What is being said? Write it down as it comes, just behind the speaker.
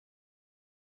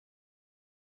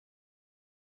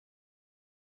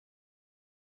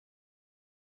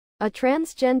A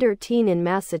transgender teen in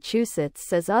Massachusetts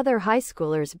says other high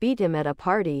schoolers beat him at a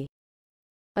party.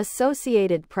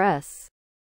 Associated Press.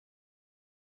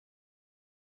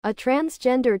 A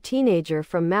transgender teenager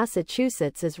from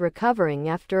Massachusetts is recovering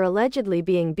after allegedly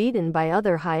being beaten by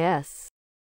other high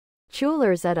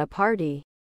schoolers at a party.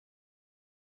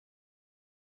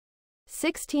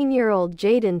 16-year-old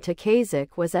Jaden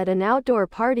Takazik was at an outdoor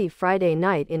party Friday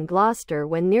night in Gloucester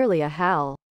when nearly a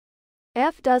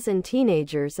half dozen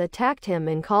teenagers attacked him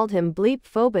and called him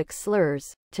bleep-phobic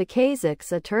slurs,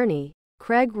 Takazik's attorney,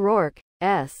 Craig Rourke,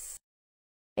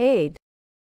 said.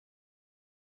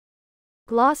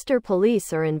 Gloucester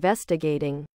police are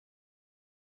investigating.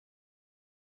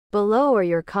 Below are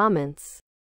your comments.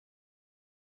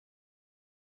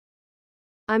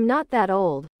 I'm not that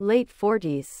old, late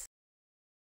 40s.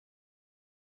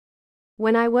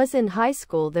 When I was in high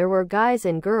school there were guys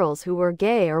and girls who were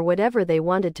gay or whatever they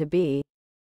wanted to be.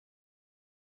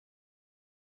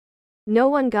 No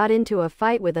one got into a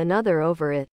fight with another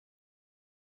over it.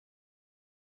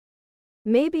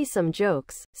 Maybe some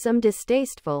jokes, some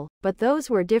distasteful, but those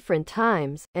were different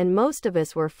times, and most of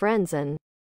us were friends and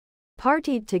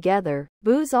partied together.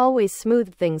 Booze always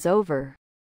smoothed things over.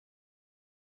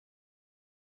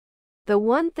 The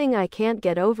one thing I can't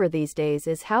get over these days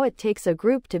is how it takes a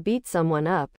group to beat someone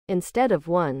up, instead of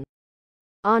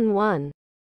one-on-one.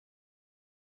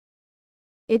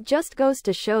 It just goes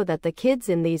to show that the kids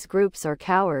in these groups are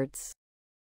cowards.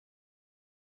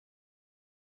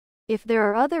 If there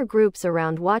are other groups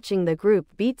around watching the group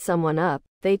beat someone up,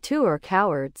 they too are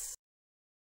cowards.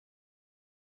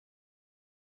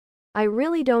 I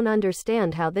really don't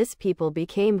understand how these people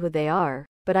became who they are,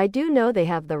 but I do know they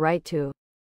have the right to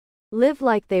live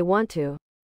like they want to.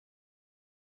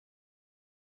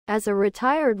 As a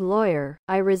retired lawyer,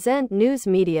 I resent news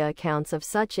media accounts of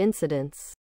such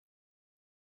incidents.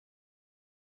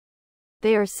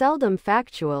 They are seldom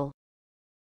factual.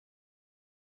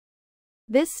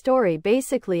 This story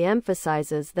basically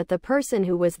emphasizes that the person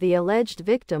who was the alleged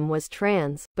victim was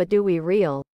trans, but do we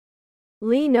really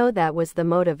know that was the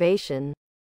motivation?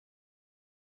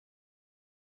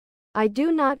 I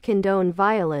do not condone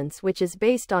violence which is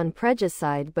based on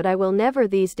prejudice, but I will never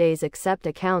these days accept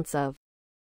accounts of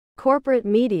corporate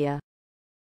media.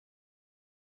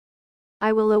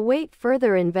 I will await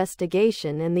further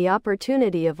investigation and the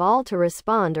opportunity of all to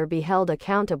respond or be held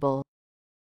accountable.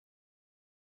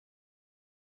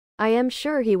 I am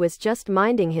sure he was just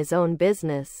minding his own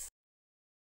business.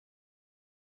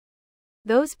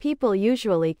 Those people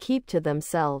usually keep to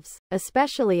themselves,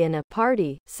 especially in a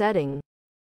party setting.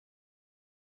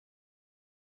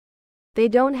 They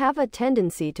don't have a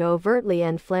tendency to overtly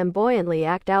and flamboyantly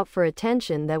act out for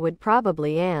attention that would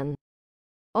probably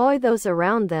annoy those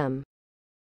around them.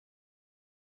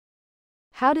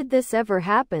 How did this ever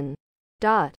happen?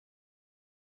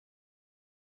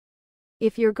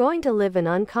 If you're going to live an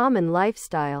uncommon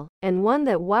lifestyle, and one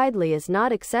that widely is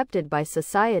not accepted by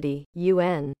society, you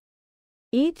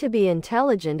need to be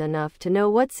intelligent enough to know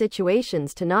what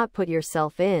situations to not put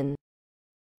yourself in.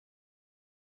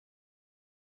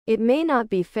 It may not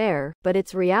be fair, but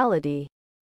it's reality.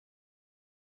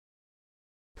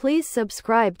 Please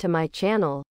subscribe to my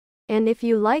channel. And if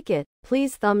you like it,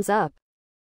 please thumbs up.